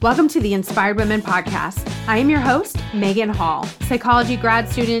Welcome to the Inspired Women Podcast. I am your host, Megan Hall, psychology grad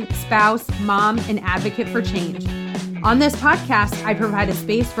student, spouse, mom, and advocate for change. On this podcast, I provide a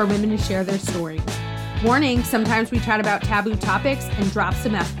space for women to share their stories. Warning, sometimes we chat about taboo topics and drop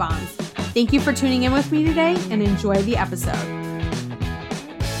some F-bombs. Thank you for tuning in with me today and enjoy the episode.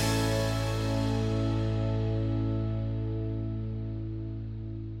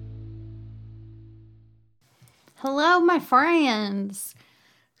 Hello, my friends.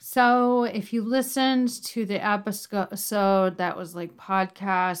 So if you listened to the episode that was like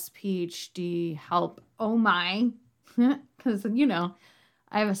podcast, PhD, help, oh my, because,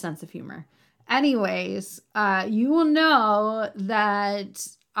 I have a sense of humor. Anyways, you will know that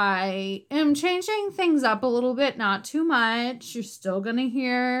I am changing things up a little bit, not too much. You're still going to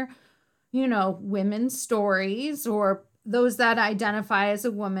hear, women's stories or those that identify as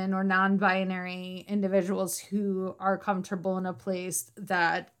a woman or non-binary individuals who are comfortable in a place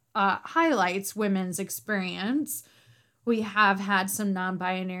that highlights women's experience. We have had some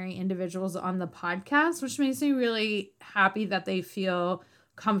non-binary individuals on the podcast, which makes me really happy that they feel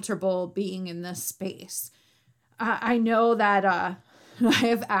comfortable being in this space. I know that I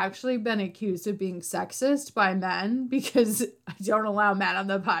have actually been accused of being sexist by men because I don't allow men on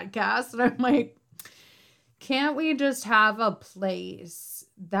the podcast. And I'm like, can't we just have a place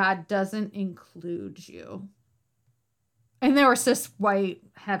that doesn't include you? And they were cis white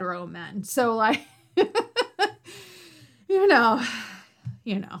hetero men. So like, if you know,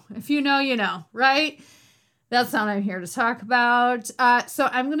 you know, right? That's not what I'm here to talk about. So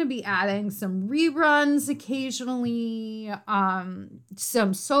I'm going to be adding some reruns occasionally,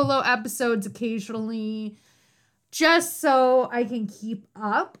 some solo episodes occasionally, just so I can keep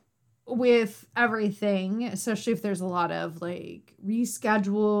up with everything, especially if there's a lot of like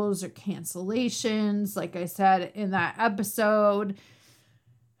reschedules or cancellations. Like I said in that episode,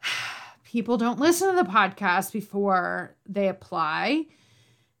 people don't listen to the podcast before they apply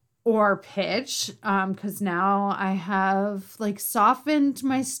or pitch, because now I have like softened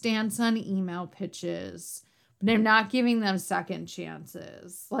my stance on email pitches, but I'm not giving them second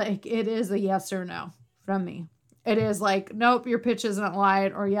chances. Like it is a yes or no from me. It is like, nope, your pitch isn't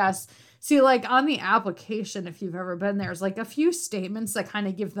light, or yes. See, like on the application, if you've ever been there, there's like a few statements that kind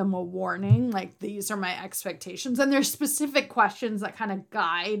of give them a warning, like these are my expectations. And there's specific questions that kind of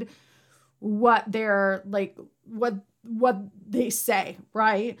guide what they're like, what they say,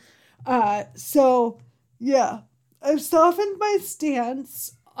 right? So yeah, I've softened my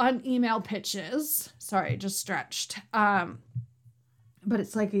stance on email pitches. Sorry, just stretched. But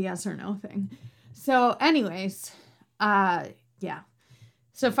it's like a yes or no thing. So anyways, yeah.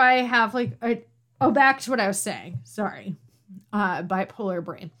 So if I have like, back to what I was saying, sorry, bipolar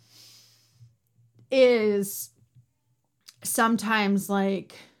brain, is sometimes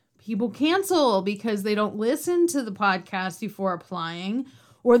like people cancel because they don't listen to the podcast before applying,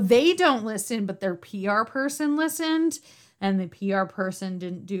 or they don't listen, but their PR person listened and the PR person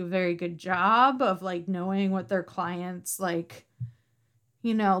didn't do a very good job of like knowing what their clients like,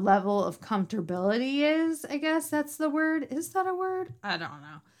 level of comfortability is. I guess that's the word. Is that a word? I don't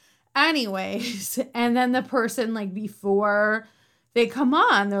know. Anyways, and then the person like before they come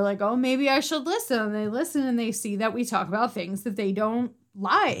on, they're like, oh, maybe I should listen. And they listen and they see that we talk about things that they don't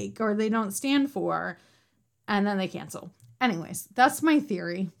like or they don't stand for. And then they cancel. Anyways, that's my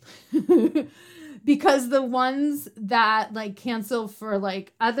theory. Because the ones that like cancel for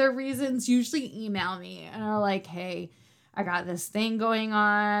like other reasons usually email me and are like, hey, I got this thing going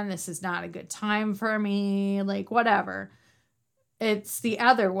on. This is not a good time for me. Like, whatever. It's the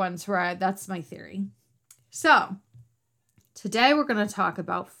other ones where that's my theory. So, today we're going to talk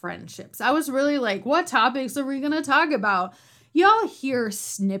about friendships. I was really like, what topics are we going to talk about? Y'all hear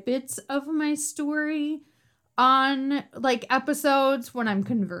snippets of my story on like episodes when I'm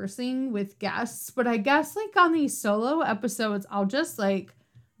conversing with guests. But I guess like on these solo episodes, I'll just like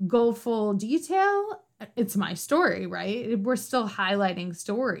go full detail. It's my story, right? We're still highlighting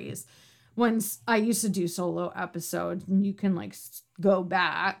stories. When I used to do solo episodes, and you can like go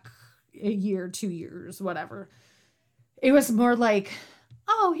back a year, 2 years, whatever. It was more like,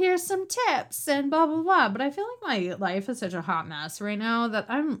 oh, here's some tips and blah, blah, blah. But I feel like my life is such a hot mess right now that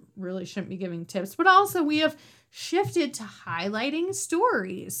I really shouldn't be giving tips. But also we have shifted to highlighting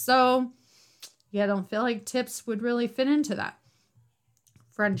stories. So yeah, I don't feel like tips would really fit into that.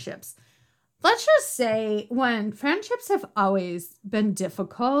 Friendships. Let's just say when friendships have always been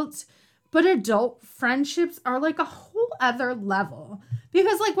difficult, but adult friendships are like a whole other level.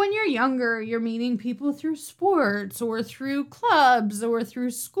 Because like when you're younger, you're meeting people through sports or through clubs or through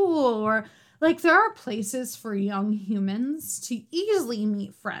school or Like, there are places for young humans to easily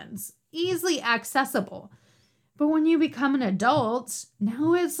meet friends, easily accessible. But when you become an adult,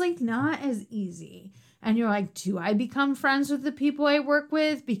 now it's like not as easy. And you're like, do I become friends with the people I work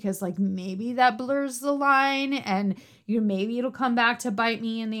with? Because like maybe that blurs the line and maybe it'll come back to bite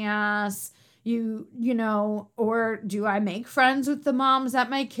me in the ass. You know, or do I make friends with the moms at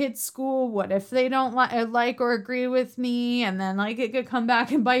my kids' school? What if they don't like or agree with me? And then like it could come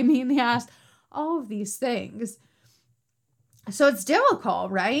back and bite me in the ass. All of these things. So it's difficult,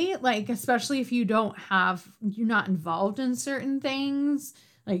 right? Like, especially if you're not involved in certain things.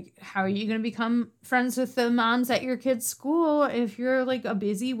 Like, how are you going to become friends with the moms at your kid's school if you're like a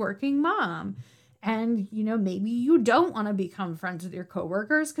busy working mom? And, maybe you don't want to become friends with your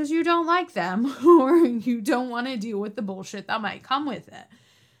coworkers because you don't like them or you don't want to deal with the bullshit that might come with it.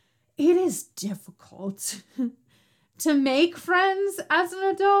 It is difficult to make friends as an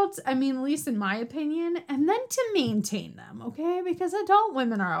adult. I mean, at least in my opinion, and then to maintain them, okay? Because adult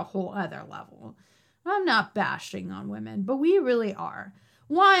women are a whole other level. I'm not bashing on women, but we really are.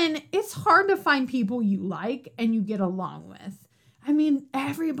 One, it's hard to find people you like and you get along with. I mean,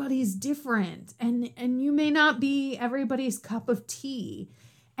 everybody's different and you may not be everybody's cup of tea.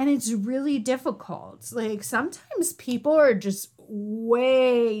 And it's really difficult. Like sometimes people are just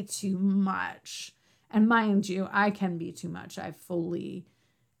way too much. And mind you, I can be too much. I fully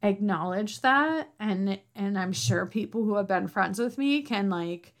acknowledge that. And I'm sure people who have been friends with me can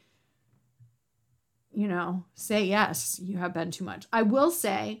say, yes, you have been too much. I will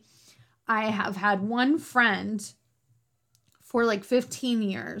say I have had one friend for like 15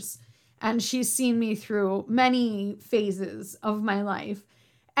 years, and she's seen me through many phases of my life.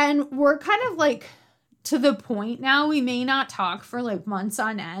 And we're kind of like to the point now, we may not talk for like months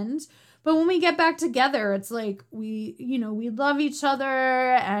on end, but when we get back together, it's like we love each other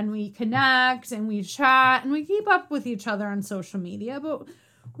and we connect and we chat and we keep up with each other on social media, but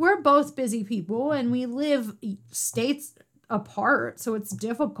we're both busy people and we live states apart. So it's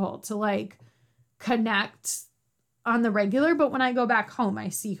difficult to like connect on the regular, but when I go back home, I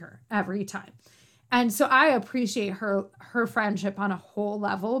see her every time. And so I appreciate her friendship on a whole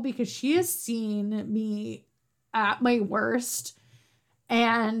level because she has seen me at my worst.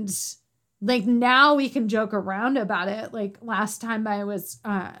 And like now we can joke around about it. Like last time I was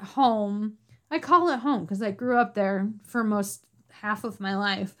home, I call it home because I grew up there for most half of my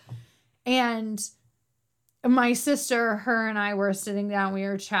life. And my sister, her and I were sitting down, we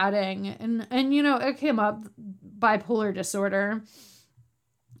were chatting and it came up bipolar disorder.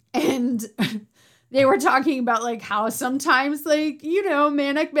 And they were talking about like how sometimes like,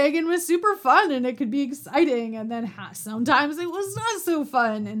 Manic Megan was super fun and it could be exciting. And then sometimes it was not so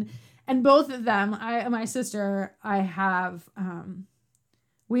fun. And both of them, my sister, I have,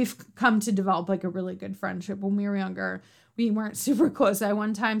 we've come to develop like a really good friendship. When we were younger, we weren't super close. I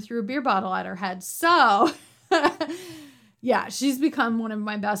one time threw a beer bottle at her head. So yeah, she's become one of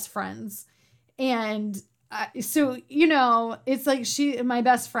my best friends. And so, it's like my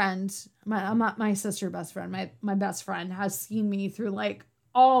best friend, my sister best friend, my best friend has seen me through like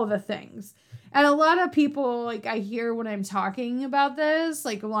all the things. And a lot of people, like I hear when I'm talking about this,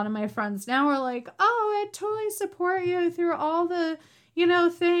 like a lot of my friends now are like, oh, I totally support you through all the,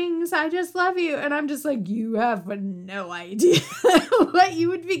 things. I just love you. And I'm just like, you have no idea what you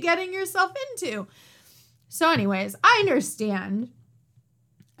would be getting yourself into. So anyways, I understand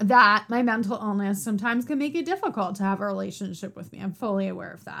that my mental illness sometimes can make it difficult to have a relationship with me. I'm fully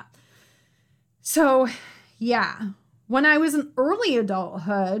aware of that. So yeah, when I was in early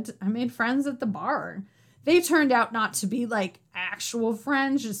adulthood, I made friends at the bar. They turned out not to be like actual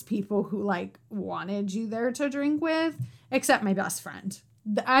friends, just people who like wanted you there to drink with, except my best friend.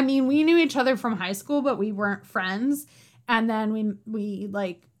 I mean, we knew each other from high school, but we weren't friends. And then we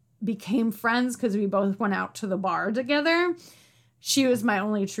like became friends because we both went out to the bar together. She was my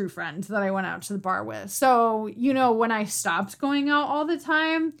only true friend that I went out to the bar with. So, when I stopped going out all the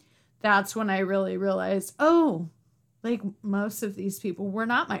time, that's when I really realized, oh, like most of these people were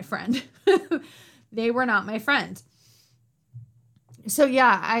not my friend. They were not my friend. So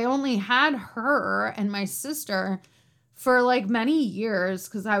yeah, I only had her and my sister for like many years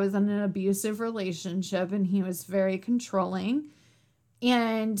because I was in an abusive relationship and he was very controlling.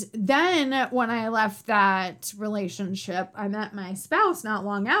 And then when I left that relationship, I met my spouse not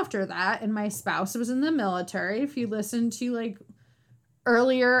long after that. And my spouse was in the military. If you listen to like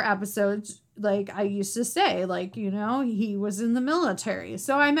earlier episodes, like I used to say, like, he was in the military.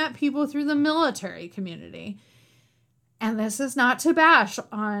 So I met people through the military community. And this is not to bash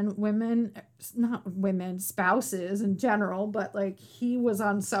on women, not women, spouses in general, but like he was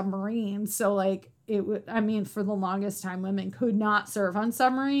on submarines. So like it would, I mean, for the longest time, women could not serve on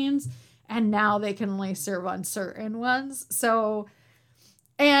submarines. And now they can only serve on certain ones. So,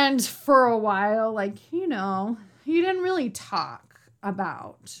 and for a while, like, you know, he didn't really talk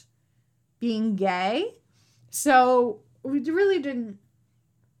about being gay. So we really didn't,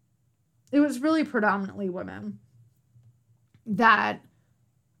 it was really predominantly women that,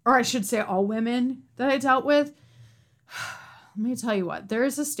 or I should say all women that I dealt with. Let me tell you what, there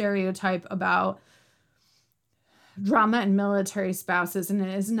is a stereotype about drama and military spouses, and it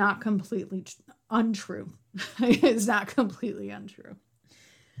is not completely untrue. It is not completely untrue.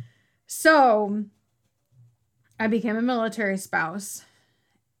 So I became a military spouse,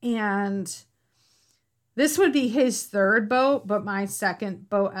 and this would be his third boat, but my second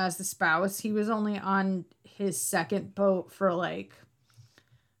boat as the spouse. He was only on his second boat for like,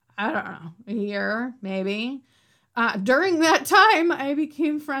 I don't know, a year, maybe. During that time, I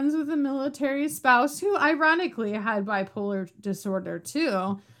became friends with a military spouse who ironically had bipolar disorder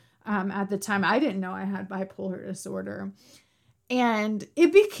too. At the time, I didn't know I had bipolar disorder. And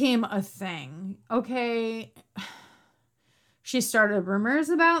it became a thing, okay? She started rumors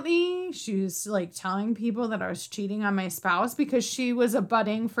about me. She was like telling people that I was cheating on my spouse because she was a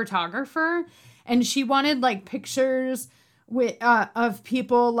budding photographer. And she wanted like pictures with of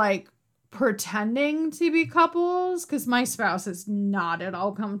people like pretending to be couples, because my spouse is not at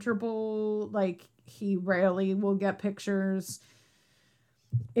all comfortable. Like he rarely will get pictures.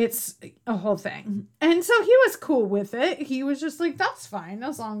 It's a whole thing. And so he was cool with it. He was just like, that's fine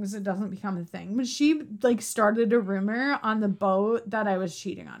as long as it doesn't become a thing. But she like started a rumor on the boat that I was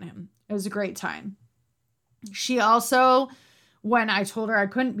cheating on him. It was a great time. She also, when I told her I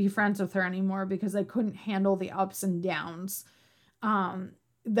couldn't be friends with her anymore because I couldn't handle the ups and downs,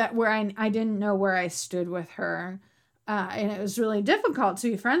 that where I didn't know where I stood with her. And it was really difficult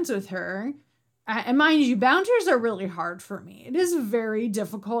to be friends with her. And mind you, boundaries are really hard for me. It is very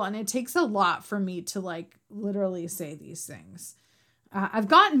difficult, and it takes a lot for me to like literally say these things. I've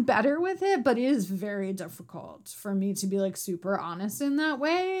gotten better with it, but it is very difficult for me to be like super honest in that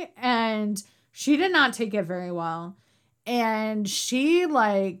way. And she did not take it very well. And she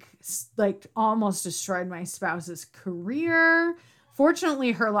like almost destroyed my spouse's career.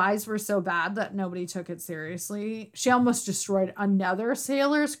 Fortunately, her lies were so bad that nobody took it seriously. She almost destroyed another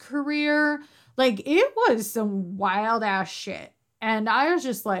sailor's career. Like, it was some wild ass shit. And I was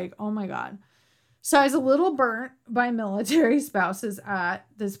just like, oh my God. So I was a little burnt by military spouses at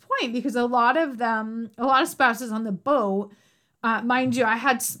this point because a lot of spouses on the boat, mind you, I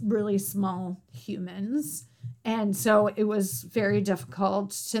had really small humans. And so it was very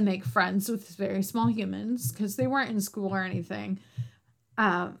difficult to make friends with very small humans because they weren't in school or anything.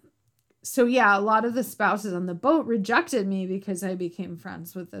 So yeah, a lot of the spouses on the boat rejected me because I became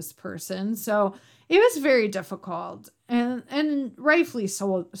friends with this person. So it was very difficult, and rightfully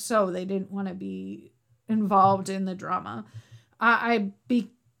so they didn't want to be involved in the drama. I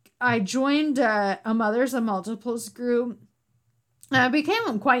joined a Mothers of Multiples group, and I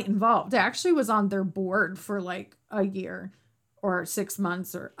became quite involved. I actually was on their board for like a year or 6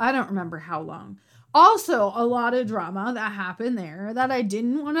 months, or I don't remember how long. Also, a lot of drama that happened there that I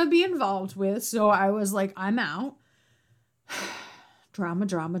didn't want to be involved with. So I was like, I'm out.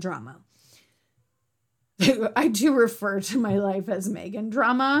 Drama. I do refer to my life as Megan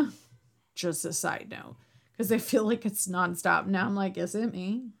drama. Just a side note. Because I feel like it's nonstop. Now I'm like, is it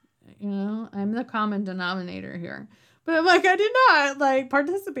me? You know, I'm the common denominator here. But I'm like, I did not like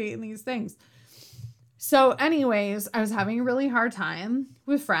participate in these things. So anyways, I was having a really hard time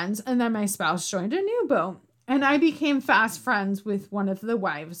with friends, and then my spouse joined a new boat, and I became fast friends with one of the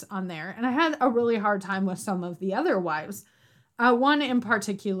wives on there, and I had a really hard time with some of the other wives. One in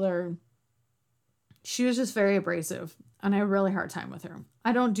particular, she was just very abrasive, and I had a really hard time with her.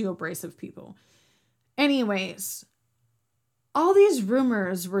 I don't do abrasive people. Anyways, all these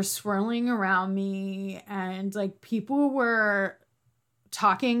rumors were swirling around me, and like people were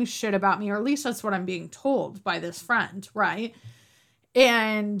talking shit about me, or at least that's what I'm being told by this friend, right?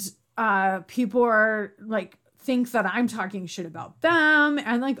 And people are like think that I'm talking shit about them,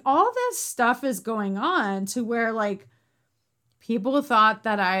 and like all this stuff is going on to where like people thought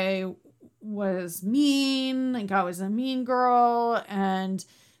that I was mean, like I was a mean girl. And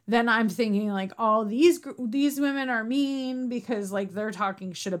then I'm thinking like all these women are mean because like they're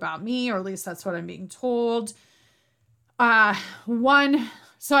talking shit about me, or at least that's what I'm being told.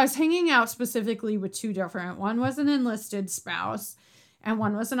 So I was hanging out specifically with two different. One was an enlisted spouse, and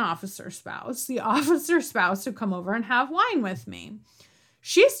one was an officer spouse. The officer spouse would come over and have wine with me.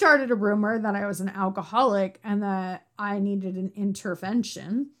 She started a rumor that I was an alcoholic and that I needed an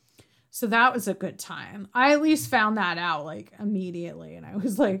intervention. So that was a good time. I at least found that out like immediately. And I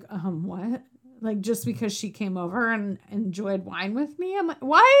was like, what? Like, just because she came over and enjoyed wine with me? I'm like,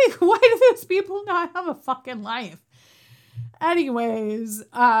 why do those people not have a fucking life? Anyways,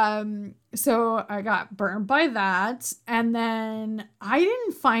 so I got burned by that. And then I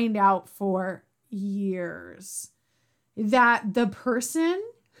didn't find out for years that the person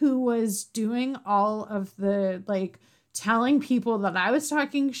who was doing all of the, like, telling people that I was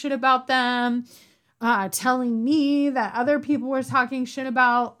talking shit about them, telling me that other people were talking shit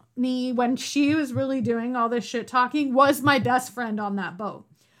about me when she was really doing all this shit talking, was my best friend on that boat.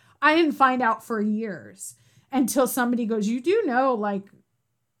 I didn't find out for years until somebody goes, you do know, like,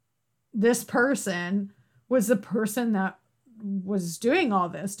 this person was the person that was doing all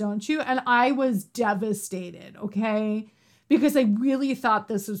this, don't you? And I was devastated, okay? Because I really thought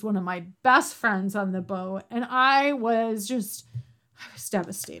this was one of my best friends on the boat. And I was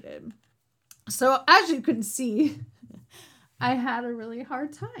devastated. So as you can see, I had a really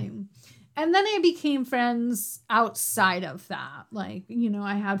hard time. And then I became friends outside of that. Like, you know,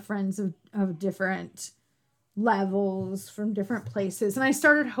 I had friends of different levels from different places. And I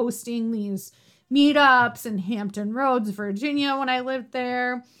started hosting these meetups in Hampton Roads, Virginia, when I lived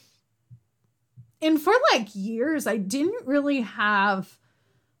there. And for like years, I didn't really have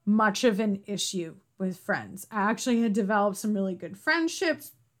much of an issue with friends. I actually had developed some really good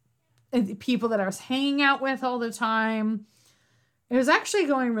friendships and people that I was hanging out with all the time. It was actually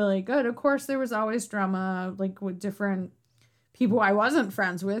going really good. Of course, there was always drama, like with different people I wasn't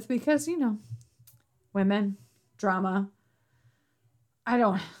friends with because, you know, women, drama.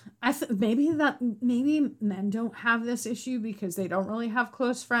 Maybe men don't have this issue because they don't really have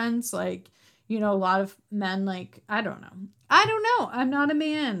close friends. Like, you know, a lot of men, like, I don't know. I'm not a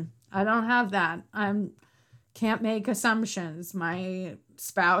man. I don't have that. Can't make assumptions. My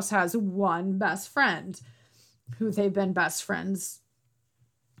spouse has one best friend who they've been best friends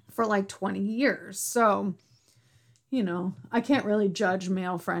for like 20 years. So, you know, I can't really judge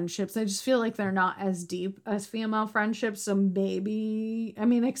male friendships. I just feel like they're not as deep as female friendships. So maybe, I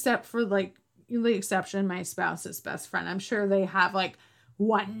mean, except for like the exception, my spouse's best friend. I'm sure they have like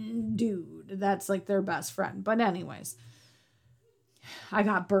one dude that's like their best friend. But anyways, I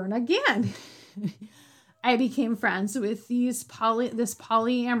got burned again. I became friends with this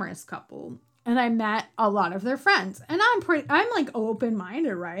polyamorous couple. And I met a lot of their friends. And I'm like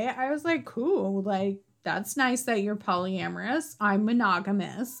open-minded, right? I was like, cool, like, that's nice that you're polyamorous. I'm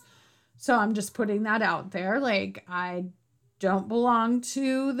monogamous. So I'm just putting that out there. Like, I don't belong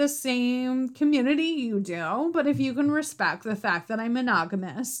to the same community you do. But if you can respect the fact that I'm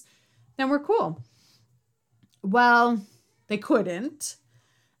monogamous, then we're cool. Well, they couldn't.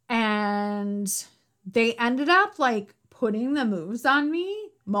 And they ended up like putting the moves on me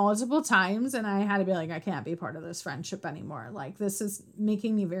multiple times. And I had to be like, I can't be part of this friendship anymore. Like, this is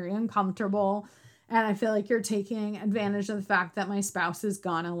making me very uncomfortable. And I feel like you're taking advantage of the fact that my spouse is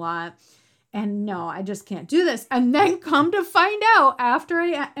gone a lot. And no, I just can't do this. And then come to find out after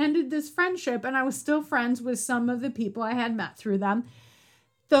I ended this friendship and I was still friends with some of the people I had met through them,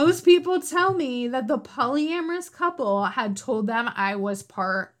 those people tell me that the polyamorous couple had told them I was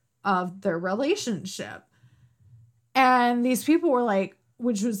part of their relationship. And these people were like,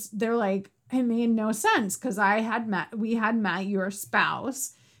 they're like, it made no sense because we had met your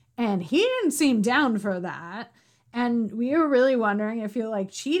spouse and he didn't seem down for that. And we were really wondering if you're like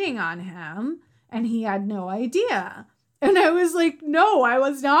cheating on him and he had no idea. And I was like, no, I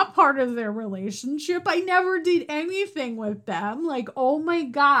was not part of their relationship. I never did anything with them. Like, oh my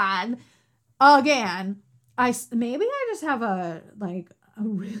God. Again, maybe I just have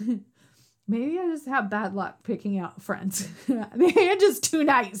maybe I just have bad luck picking out friends. Maybe I'm just too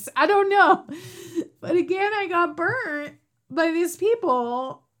nice. I don't know. But again, I got burnt by these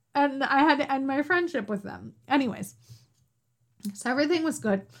people and I had to end my friendship with them. Anyways, so everything was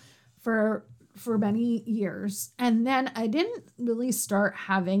good for many years. And then I didn't really start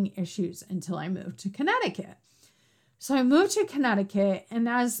having issues until I moved to Connecticut. So I moved to Connecticut, and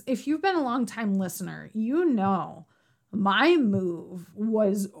if you've been a long time listener, you know my move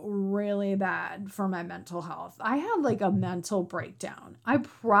was really bad for my mental health. I had like a mental breakdown. I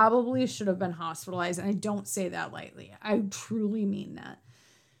probably should have been hospitalized, and I don't say that lightly. I truly mean that.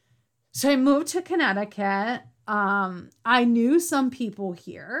 So I moved to Connecticut. I knew some people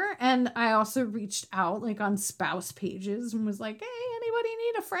here, and I also reached out like on spouse pages and was like, hey, anybody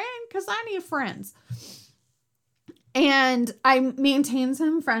need a friend? Because I need friends. And I maintained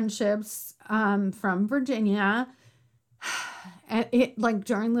some friendships from Virginia. And it, like,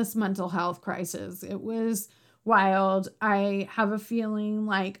 during this mental health crisis, it was wild. I have a feeling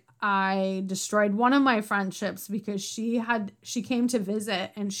like I destroyed one of my friendships because she came to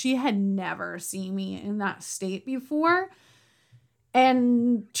visit and she had never seen me in that state before.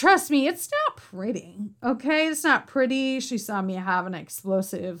 And trust me, it's not pretty. Okay, it's not pretty. She saw me have an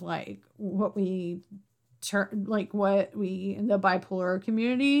explosive, like what we in the bipolar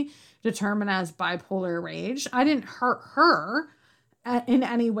community determine as bipolar rage. I didn't hurt her in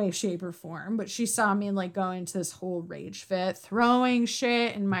any way, shape, or form, but she saw me like go into this whole rage fit, throwing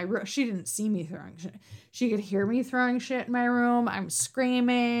shit in my room. She didn't see me throwing shit. She could hear me throwing shit in my room. I'm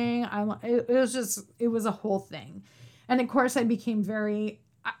screaming. It was a whole thing. And of course, I became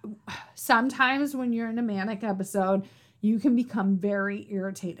sometimes when you're in a manic episode, you can become very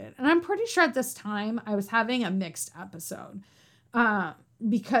irritated. And I'm pretty sure at this time I was having a mixed episode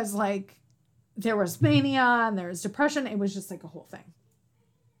because like there was mania and there was depression. It was just like a whole thing.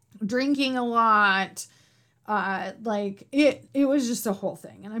 Drinking a lot. Like it was just a whole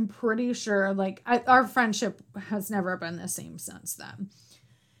thing. And I'm pretty sure like our friendship has never been the same since then.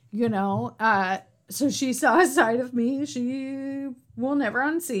 You know, so she saw a side of me she will never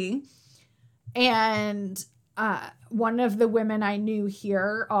unsee. And one of the women I knew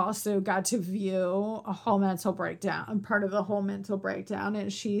here also got to view a whole mental breakdown. Part of the whole mental breakdown,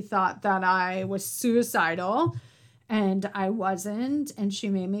 and she thought that I was suicidal, and I wasn't. And she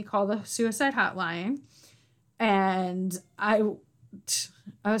made me call the suicide hotline, and I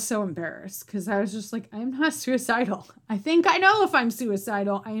was so embarrassed because I was just like, I'm not suicidal. I think I know if I'm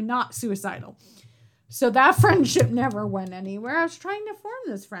suicidal. I am not suicidal. So that friendship never went anywhere. I was trying to form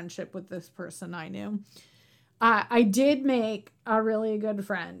this friendship with this person I knew. I did make a really good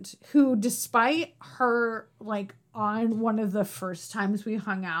friend who, despite her, like, on one of the first times we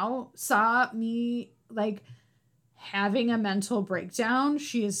hung out, saw me, like, having a mental breakdown.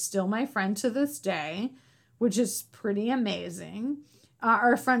 She is still my friend to this day, which is pretty amazing.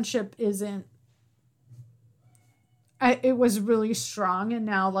 Our friendship it was really strong, and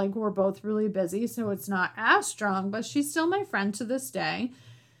now, like, we're both really busy, so it's not as strong, but she's still my friend to this day.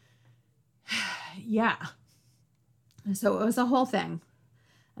 Yeah. So it was a whole thing,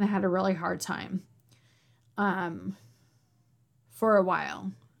 and I had a really hard time for a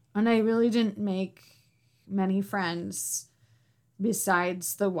while, and I really didn't make many friends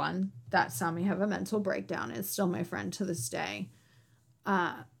besides the one that saw me have a mental breakdown. It's still my friend to this day.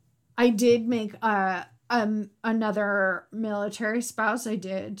 I did make another military spouse. I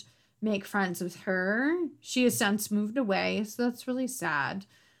did make friends with her. She has since moved away, so that's really sad.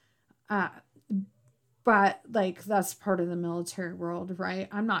 But, like, that's part of the military world, right?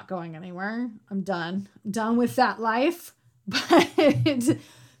 I'm not going anywhere. I'm done. I'm done with that life. But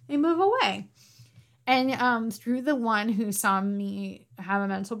they move away. And through the one who saw me have a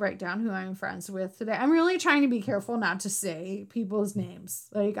mental breakdown, who I'm friends with today, I'm really trying to be careful not to say people's names.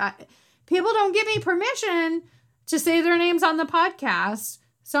 Like, people don't give me permission to say their names on the podcast,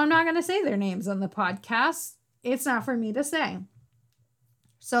 so I'm not going to say their names on the podcast. It's not for me to say.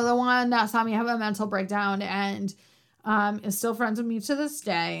 So the one that saw me have a mental breakdown and is still friends with me to this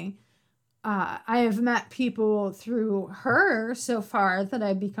day. I have met people through her so far that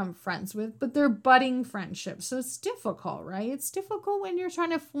I've become friends with, but they're budding friendships. So it's difficult, right? It's difficult when you're trying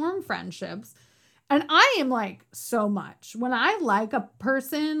to form friendships. And I am like so much. When I like a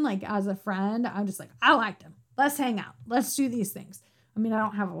person, like as a friend, I'm just like, I like them. Let's hang out. Let's do these things. I mean, I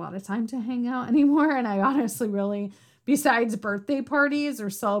don't have a lot of time to hang out anymore. And I honestly really, besides birthday parties or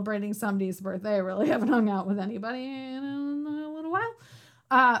celebrating somebody's birthday, I really haven't hung out with anybody in a little while.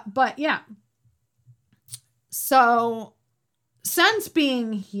 But yeah. So since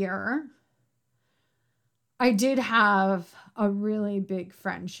being here, I did have a really big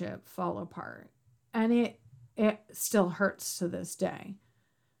friendship fall apart. And it still hurts to this day.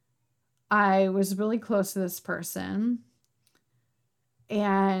 I was really close to this person.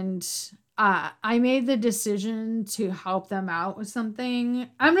 And I made the decision to help them out with something.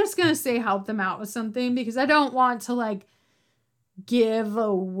 I'm just going to say help them out with something because I don't want to like give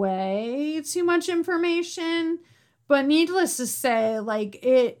away too much information. But needless to say, like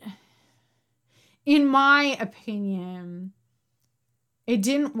in my opinion, it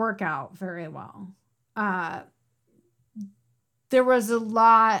didn't work out very well. There was a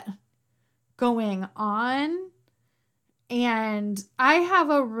lot going on. And I have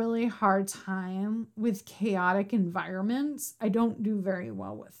a really hard time with chaotic environments. I don't do very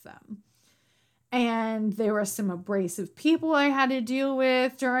well with them. And there were some abrasive people I had to deal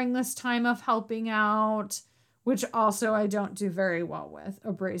with during this time of helping out, which also I don't do very well with,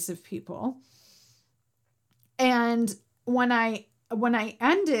 abrasive people. And when I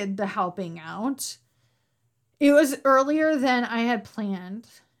ended the helping out, it was earlier than I had planned,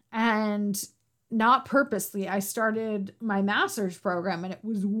 and not purposely. I started my master's program and it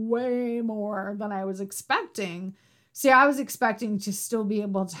was way more than I was expecting. See, I was expecting to still be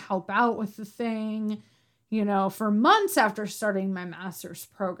able to help out with the thing, for months after starting my master's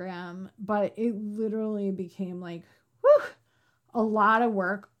program, but it literally became like, a lot of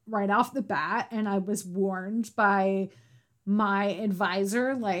work right off the bat. And I was warned by my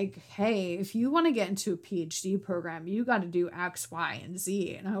advisor, like, hey, if you want to get into a PhD program, you got to do X, Y, and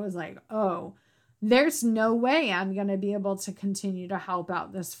Z. And I was like, oh, there's no way I'm going to be able to continue to help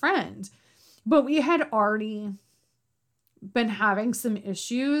out this friend. But we had already been having some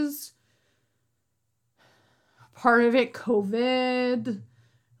issues. Part of it, COVID.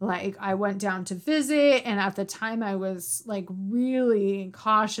 Like, I went down to visit, and at the time I was like really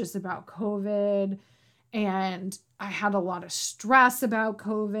cautious about COVID, and I had a lot of stress about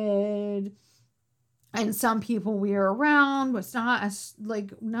COVID. And some people we were around was not as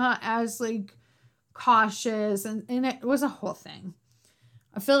cautious, and it was a whole thing.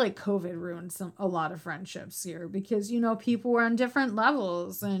 I feel like COVID ruined a lot of friendships here because, people were on different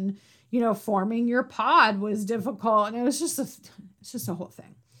levels, and, forming your pod was difficult, and it's just a whole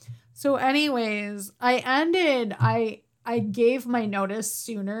thing. So anyways, I gave my notice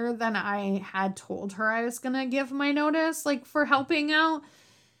sooner than I had told her I was going to give my notice, like, for helping out.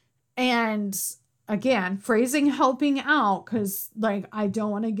 And again, phrasing helping out, because, like, I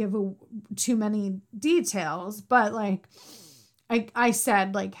don't want to give too many details, but, like, I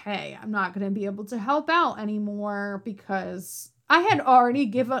said, like, hey, I'm not going to be able to help out anymore because I had already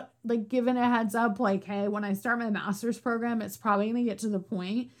given a heads up, like, hey, when I start my master's program, it's probably going to get to the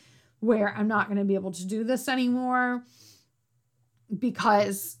point where I'm not going to be able to do this anymore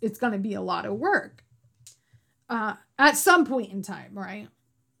because it's going to be a lot of work at some point in time, right?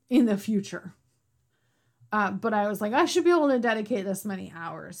 In the future. But I was like, I should be able to dedicate this many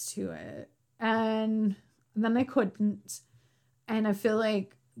hours to it. And then I couldn't. And I feel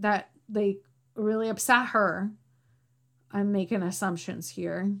like that, like, really upset her. I'm making assumptions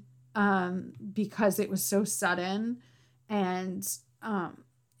here because it was so sudden, and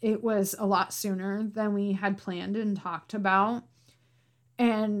it was a lot sooner than we had planned and talked about.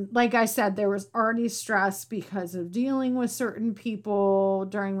 And like I said, there was already stress because of dealing with certain people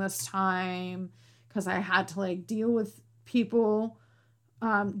during this time, because I had to, like, deal with people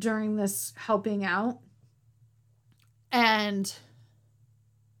during this helping out. And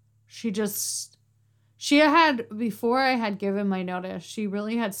she had, before I had given my notice, she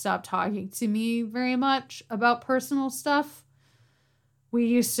really had stopped talking to me very much about personal stuff. We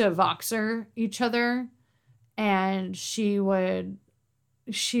used to Voxer each other, and she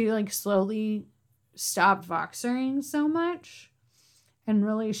like slowly stopped Voxering so much and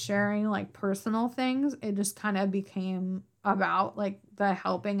really sharing, like, personal things. It just kind of became about, like, the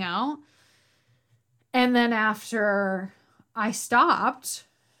helping out. And then after I stopped,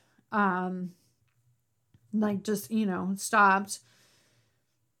 stopped,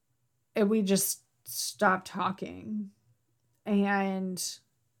 and we just stopped talking. And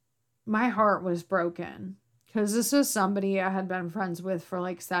my heart was broken because this was somebody I had been friends with for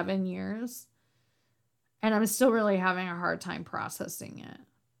like 7 years. And I'm still really having a hard time processing it.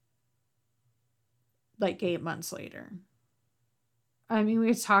 Like 8 months later. I mean,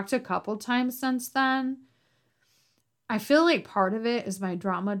 we've talked a couple times since then. I feel like part of it is my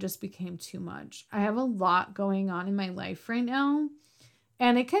drama just became too much. I have a lot going on in my life right now.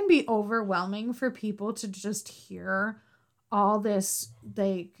 And it can be overwhelming for people to just hear all this,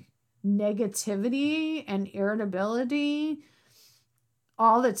 like, negativity and irritability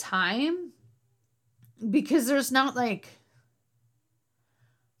all the time, because there's not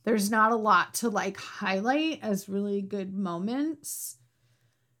a lot to, like, highlight as really good moments.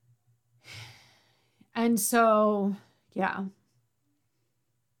 And so, yeah,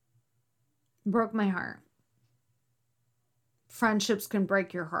 broke my heart. Friendships can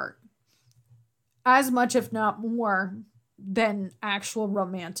break your heart as much, if not more, than actual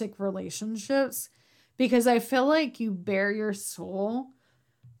romantic relationships, because I feel like you bare your soul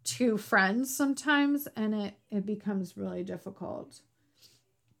to friends sometimes, and it becomes really difficult.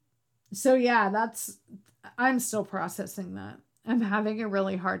 So yeah, I'm still processing that. I'm having a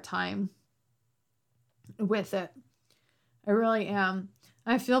really hard time with it. I really am.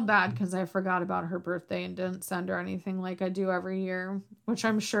 I feel bad because I forgot about her birthday and didn't send her anything like I do every year, which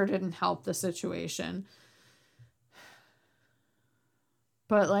I'm sure didn't help the situation.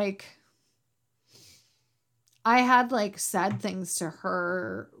 But, like, I had like said things to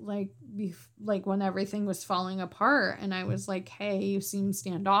her like when everything was falling apart, and I was like, "Hey, you seem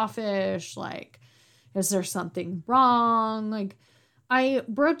standoffish. Like, is there something wrong?" Like, I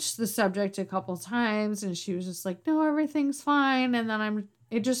broached the subject a couple times, and she was just like, "No, everything's fine." And then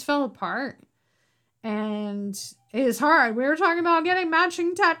it just fell apart. And it is hard. We were talking about getting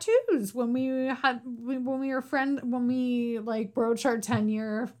matching tattoos when we like broached our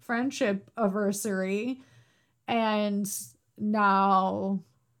 10-year friendship anniversary. And now,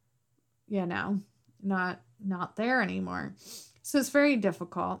 not there anymore. So it's very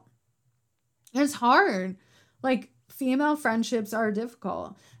difficult. It's hard. Like, female friendships are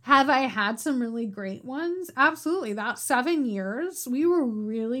difficult. Have I had some really great ones? Absolutely. That 7 years, we were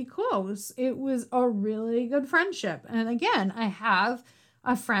really close. It was a really good friendship. And again, I have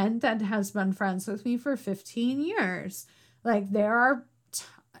a friend that has been friends with me for 15 years. Like,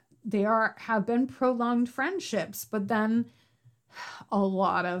 have been prolonged friendships, but then a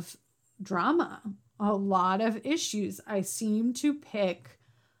lot of drama, a lot of issues. I seem to pick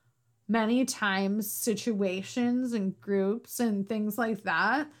many times situations and groups and things like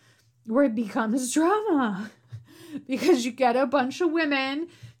that where it becomes drama because you get a bunch of women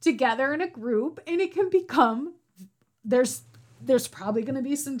together in a group and it can become there's probably going to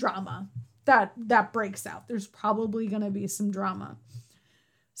be some drama that breaks out. There's probably going to be some drama.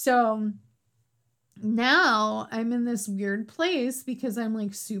 So now I'm in this weird place because I'm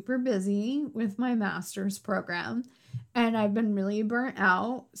like super busy with my master's program and I've been really burnt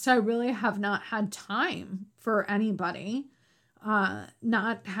out. So I really have not had time for anybody,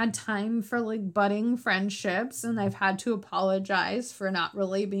 not had time for like budding friendships. And I've had to apologize for not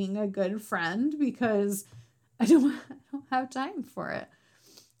really being a good friend because I don't have time for it.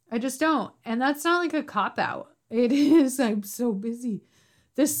 I just don't. And that's not like a cop out. It is. I'm so busy.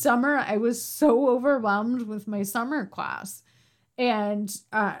 This summer, I was so overwhelmed with my summer class. And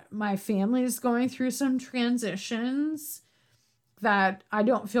my family is going through some transitions that I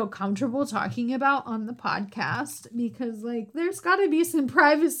don't feel comfortable talking about on the podcast because, like, there's got to be some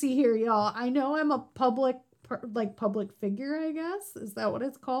privacy here, y'all. I know I'm a public figure, I guess. Is that what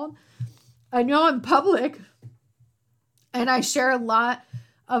it's called? I know I'm public and I share a lot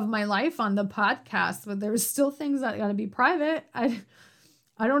of my life on the podcast, but there's still things that got to be private.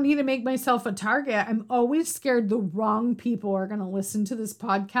 I don't need to make myself a target. I'm always scared the wrong people are going to listen to this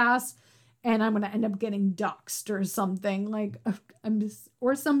podcast and I'm going to end up getting doxxed or something. Like,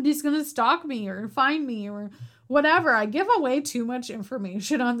 or somebody's going to stalk me or find me or whatever. I give away too much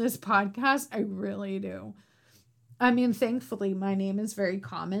information on this podcast. I really do. I mean, thankfully, my name is very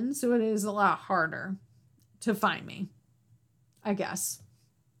common, so it is a lot harder to find me, I guess.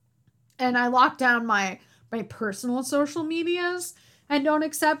 And I lock down my personal social medias and don't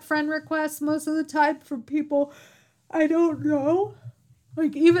accept friend requests most of the time from people I don't know.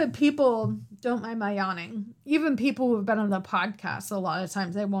 Like, even people, don't mind my yawning, even people who have been on the podcast, a lot of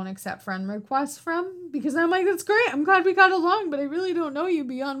times I won't accept friend requests from because I'm like, that's great. I'm glad we got along, but I really don't know you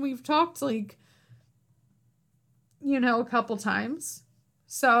beyond we've talked like, a couple times.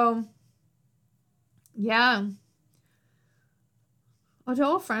 So, yeah.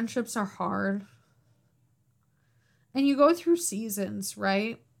 Adult friendships are hard. And you go through seasons,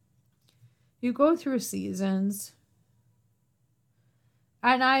 right? You go through seasons.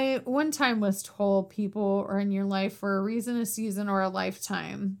 And I one time was told people are in your life for a reason, a season, or a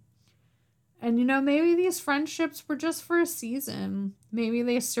lifetime. And, maybe these friendships were just for a season. Maybe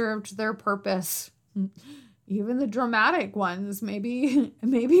they served their purpose. Even the dramatic ones, maybe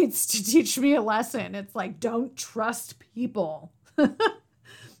it's to teach me a lesson. It's like, don't trust people. I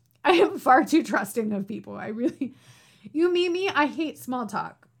am far too trusting of people. You meet me, I hate small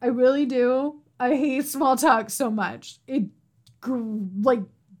talk. I really do. I hate small talk so much. It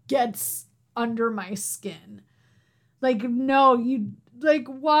gets under my skin. Like, no,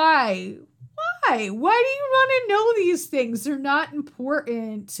 why? Why do you want to know these things? They're not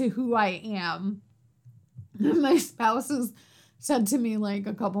important to who I am. My spouse has said to me like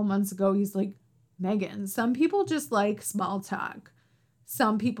a couple months ago, he's like, Megan, some people just like small talk.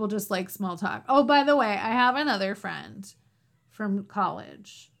 Some people just like small talk. Oh, by the way, I have another friend from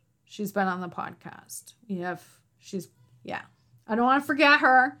college. She's been on the podcast. I don't want to forget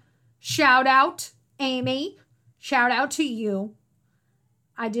her. Shout out, Amy. Shout out to you.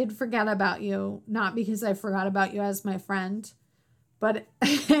 I did forget about you, not because I forgot about you as my friend, but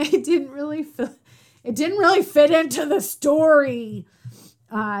it didn't really fit into the story.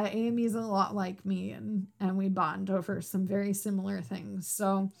 Amy's a lot like me and we bond over some very similar things.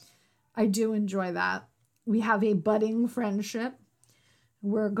 So I do enjoy that. We have a budding friendship.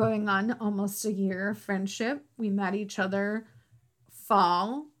 We're going on almost a year of friendship. We met each other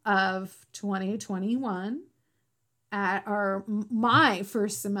fall of 2021 at my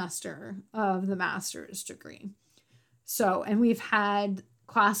first semester of the master's degree. So, and we've had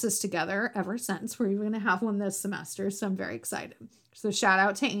classes together ever since. We're even going to have one this semester, so I'm very excited. So shout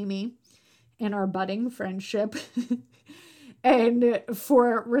out to Amy and our budding friendship and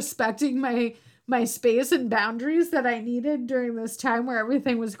for respecting my space and boundaries that I needed during this time where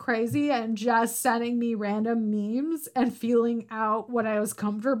everything was crazy, and just sending me random memes and feeling out what I was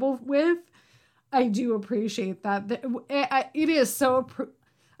comfortable with. I do appreciate that. It is so,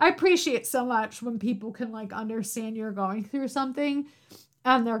 I appreciate so much when people can like understand you're going through something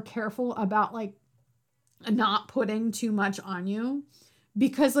and they're careful about like not putting too much on you,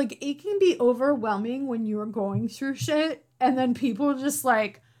 because like it can be overwhelming when you're going through shit and then people just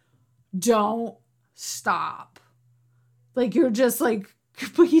like don't stop. Like you're just like,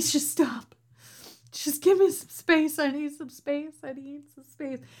 please just stop. Just give me some space. I need some space. I need some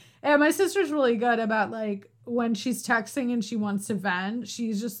space. And my sister's really good about like when she's texting and she wants to vent,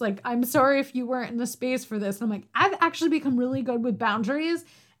 she's just like, I'm sorry if you weren't in the space for this. And I'm like, I've actually become really good with boundaries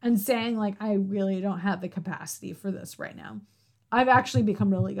and saying like, I really don't have the capacity for this right now. I've actually become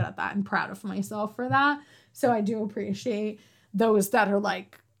really good at that. I'm proud of myself for that. So I do appreciate those that are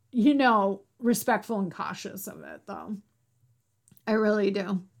like, you know, respectful and cautious of it though. I really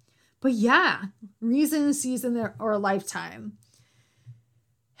do. But yeah, reason, season, or lifetime.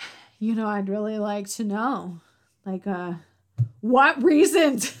 You know, I'd really like to know, like, what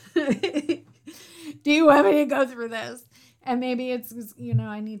reasons do you want me to go through this? And maybe it's, you know,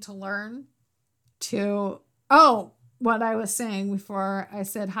 I need to learn to, what I was saying before I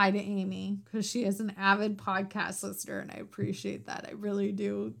said hi to Amy, because she is an avid podcast listener, and I appreciate that. I really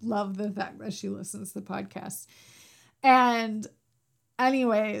do love the fact that she listens to podcasts. And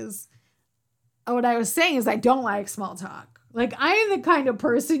anyways, what I was saying is I don't like small talk. Like, I am the kind of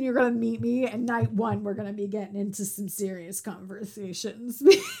person you're going to meet me and night one, we're going to be getting into some serious conversations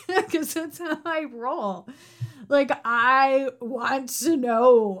because that's how I roll. Like, I want to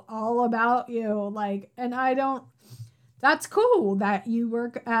know all about you. Like, and that's cool that you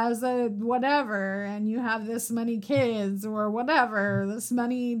work as a whatever and you have this many kids or whatever, this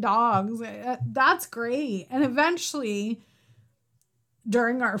many dogs. That's great. And eventually,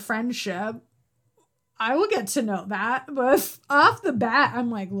 during our friendship, I will get to know that, but off the bat, I'm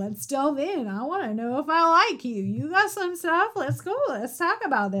like, let's delve in. I want to know if I like you. You got some stuff? Let's go. Let's talk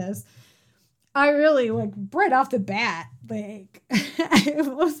about this. I really, like, right off the bat, like,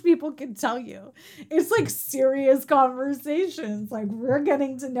 most people can tell you, it's like serious conversations. Like, we're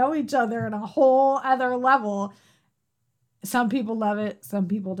getting to know each other at a whole other level. Some people love it. Some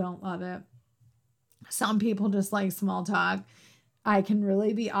people don't love it. Some people just like small talk. I can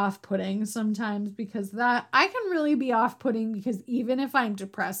really be off-putting sometimes because I can really be off-putting because even if I'm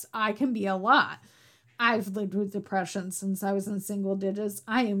depressed, I can be a lot. I've lived with depression since I was in single digits.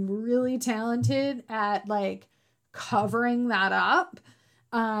 I am really talented at like covering that up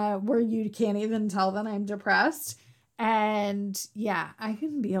where you can't even tell that I'm depressed. And yeah, I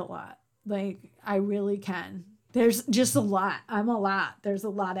can be a lot. Like I really can. There's just a lot. I'm a lot. There's a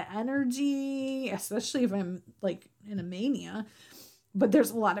lot of energy, especially if I'm like in a mania. But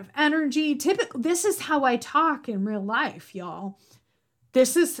there's a lot of energy. This is how I talk in real life, y'all.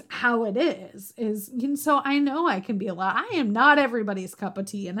 This is how it is. So I know I can be a lot. I am not everybody's cup of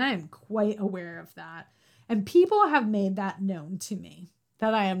tea, and I am quite aware of that. And people have made that known to me,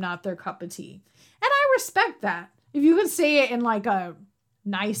 that I am not their cup of tea. And I respect that. If you can say it in like a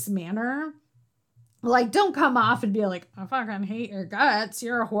nice manner, like don't come off and be like, I fucking hate your guts.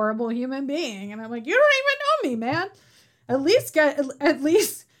 You're a horrible human being. And I'm like, you don't even know me, man. At least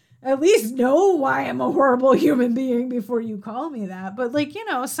know why I'm a horrible human being before you call me that. But like, you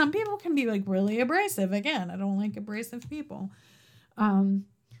know, some people can be like really abrasive. Again, I don't like abrasive people.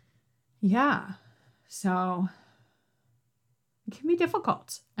 Yeah. So it can be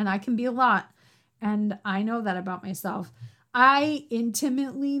difficult and I can be a lot. And I know that about myself. I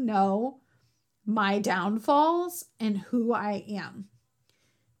intimately know my downfalls and who I am.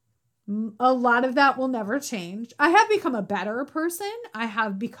 A lot of that will never change. I have become a better person. I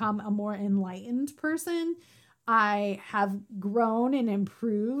have become a more enlightened person. I have grown and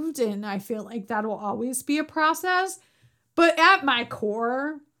improved, and I feel like that will always be a process. But at my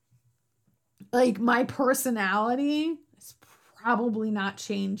core, like my personality is probably not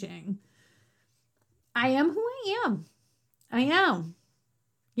changing. I am who I am. I am.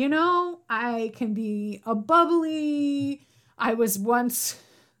 You know, I can be a bubbly. I was once...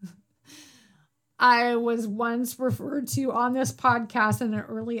 I was once referred to on this podcast in an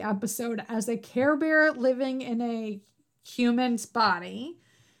early episode as a Care Bear living in a human's body.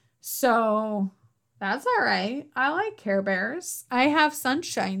 So that's all right. I like Care Bears. I have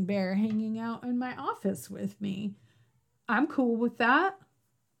Sunshine Bear hanging out in my office with me. I'm cool with that.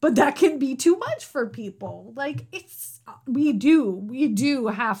 But that can be too much for people. Like, we do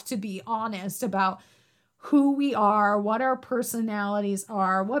have to be honest about who we are, what our personalities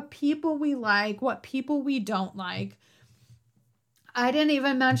are, what people we like, what people we don't like. I didn't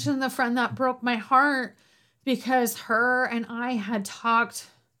even mention the friend that broke my heart because her and I had talked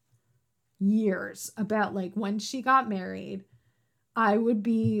years about like when she got married, I would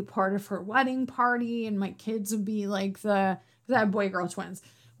be part of her wedding party and my kids would be like I have boy girl twins,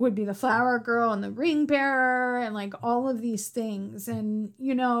 would be the flower girl and the ring bearer and like all of these things. And,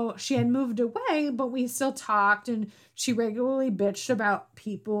 you know, she had moved away, but we still talked and she regularly bitched about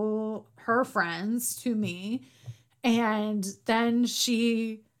people, her friends to me. And then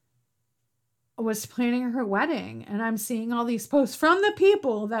she was planning her wedding and I'm seeing all these posts from the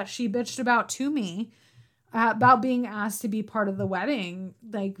people that she bitched about to me about being asked to be part of the wedding,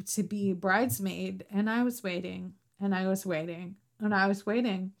 like to be bridesmaid. And I was waiting and I was waiting. And I was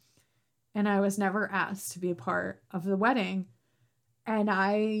waiting and I was never asked to be a part of the wedding. And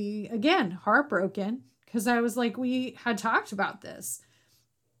I, again, heartbroken because I was like, we had talked about this.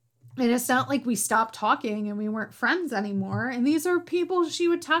 And it's not like we stopped talking and we weren't friends anymore. And these are people she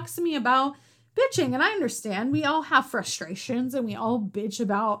would text me about bitching. And I understand we all have frustrations and we all bitch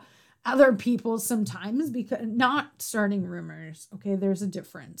about other people sometimes, because not starting rumors. Okay, there's a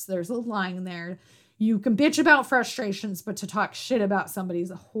difference. There's a line there. You can bitch about frustrations, but to talk shit about somebody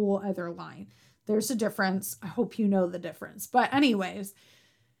is a whole other line. There's a difference. I hope you know the difference. But anyways,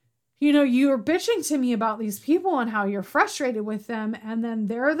 you know, you're bitching to me about these people and how you're frustrated with them. And then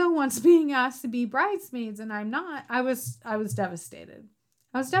they're the ones being asked to be bridesmaids and I'm not. I was devastated.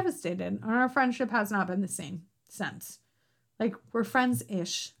 I was devastated. And our friendship has not been the same since. Like, we're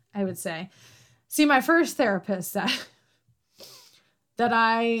friends-ish, I would say. See, my first therapist said that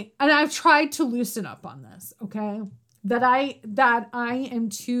I've tried to loosen up on this, okay? That I am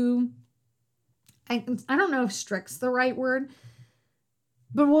too, I don't know if strict's the right word,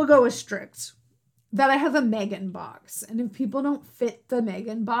 but we'll go with strict. That I have a Megan box. And if people don't fit the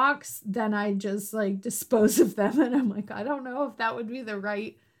Megan box, then I just like dispose of them. And I'm like, I don't know if that would be the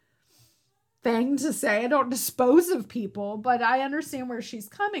right thing to say. I don't dispose of people, but I understand where she's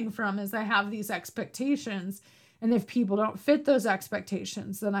coming from as I have these expectations. And if people don't fit those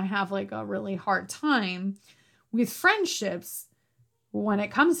expectations, then I have like a really hard time with friendships when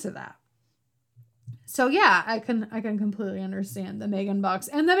it comes to that. So yeah, I can completely understand the Megan box.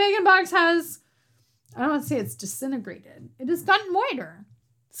 And the Megan box has, I don't want to say it's disintegrated. It has gotten wider.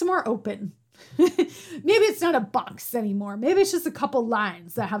 It's more open. Maybe it's not a box anymore. Maybe it's just a couple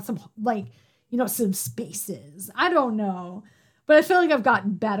lines that have some, like, you know, some spaces. I don't know. But I feel like I've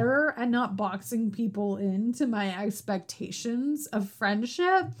gotten better at not boxing people into my expectations of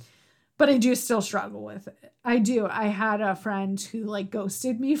friendship. But I do still struggle with it. I do. I had a friend who like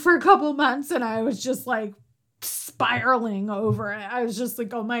ghosted me for a couple months and I was just like spiraling over it. I was just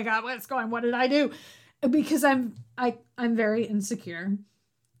like, oh my God, what did I do? Because I'm very insecure.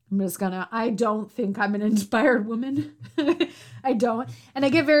 I don't think I'm an inspired woman. I don't. And I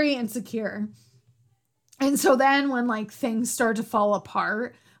get very insecure. And so then when like things start to fall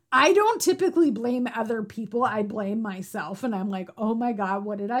apart, I don't typically blame other people. I blame myself. And I'm like, oh my God,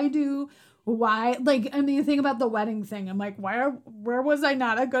 what did I do? Why? Like, I mean, think about the wedding thing. I'm like, where was I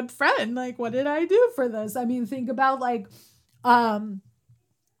not a good friend? Like, what did I do for this? I mean, think about like the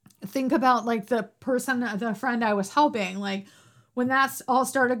friend I was helping. Like, when that's all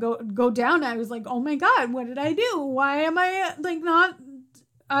started go down, I was like, oh my God, what did I do? Why am I like not,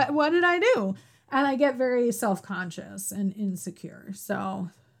 what did I do? And I get very self-conscious and insecure. So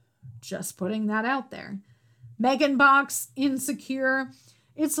just putting that out there. Megan box, insecure.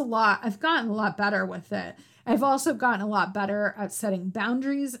 It's a lot. I've gotten a lot better with it. I've also gotten a lot better at setting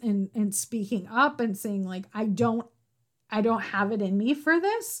boundaries and speaking up and saying like, I don't have it in me for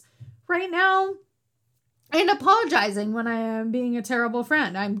this right now. And apologizing when I am being a terrible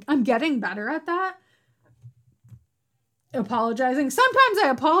friend. I'm getting better at that. Apologizing. Sometimes I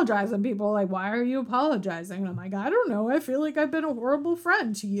apologize and people are like, why are you apologizing? And I'm like, I don't know. I feel like I've been a horrible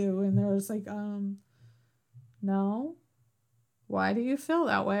friend to you. And they're just like, no. Why do you feel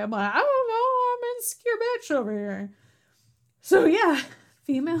that way? I'm like, I don't know. I'm insecure bitch over here. So yeah,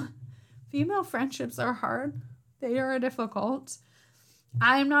 female friendships are hard. They are difficult.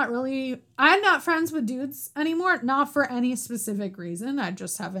 I'm not friends with dudes anymore. Not for any specific reason. I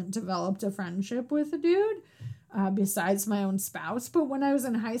just haven't developed a friendship with a dude besides my own spouse. But when I was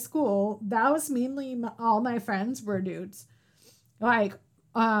in high school, that was mainly all my friends were dudes. Like,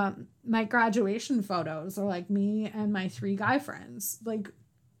 my graduation photos are like me and my 3 guy friends. Like,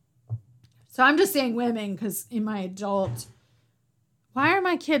 so I'm just saying women because in my adult, why are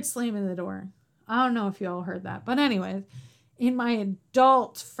my kids slamming the door? I don't know if you all heard that. But anyways, in my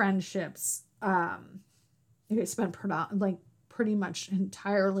adult friendships, it's been pretty much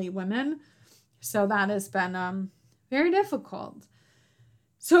entirely women. So that has been very difficult.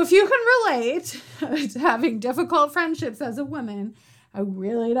 So if you can relate to having difficult friendships as a woman, I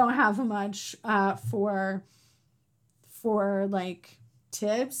really don't have much for like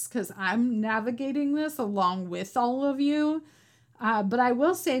tips because I'm navigating this along with all of you. But I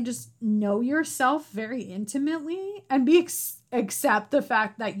will say just know yourself very intimately and accept the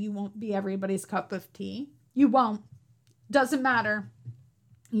fact that you won't be everybody's cup of tea. You won't. Doesn't matter.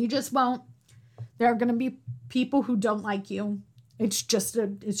 You just won't. There are going to be people who don't like you. It's just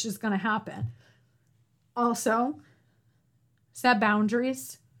going to happen. Also, set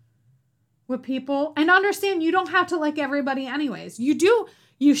boundaries with people and understand you don't have to like everybody anyways.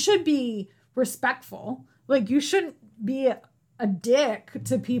 You should be respectful. Like, you shouldn't be a dick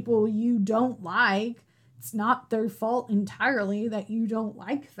to people you don't like. It's not their fault entirely that you don't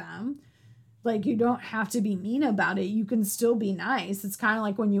like them. Like, you don't have to be mean about it. You can still be nice. It's kind of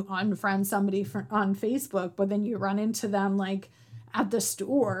like when you unfriend somebody on Facebook, but then you run into them like at the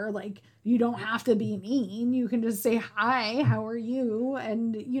store. Like, you don't have to be mean. You can just say, hi, how are you?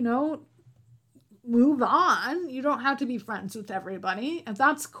 And, move on. You don't have to be friends with everybody. And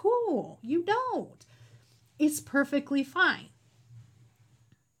that's cool. You don't. It's perfectly fine.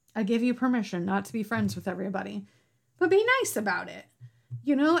 I give you permission not to be friends with everybody, but be nice about it,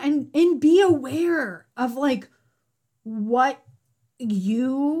 and be aware of like what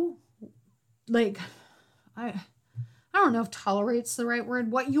you like. I don't know if tolerate's the right word,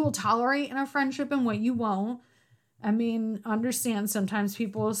 what you will tolerate in a friendship and what you won't. I mean, understand sometimes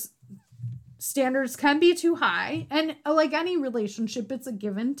people's standards can be too high, and like any relationship, it's a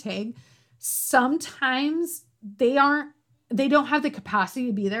give and take. Sometimes they don't have the capacity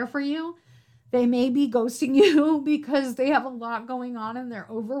to be there for you. They may be ghosting you because they have a lot going on and they're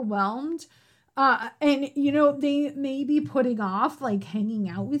overwhelmed. And they may be putting off like hanging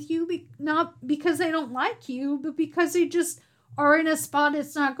out with you, not because they don't like you, but because they just are in a spot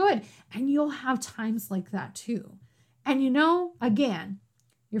it's not good. And you'll have times like that too. And again,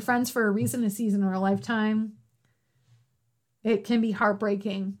 you're friends for a reason, a season, or a lifetime. It can be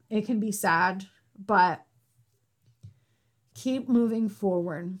heartbreaking. It can be sad, but keep moving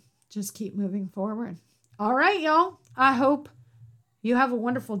forward. Just keep moving forward. All right, y'all. I hope you have a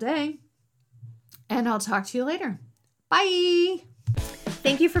wonderful day, and I'll talk to you later. Bye.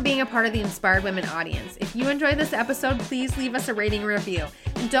 Thank you for being a part of the Inspired Women audience. If you enjoyed this episode, please leave us a rating and review.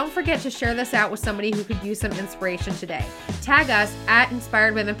 And don't forget to share this out with somebody who could use some inspiration today. Tag us at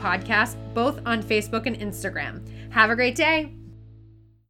Inspired Women Podcast, both on Facebook and Instagram. Have a great day.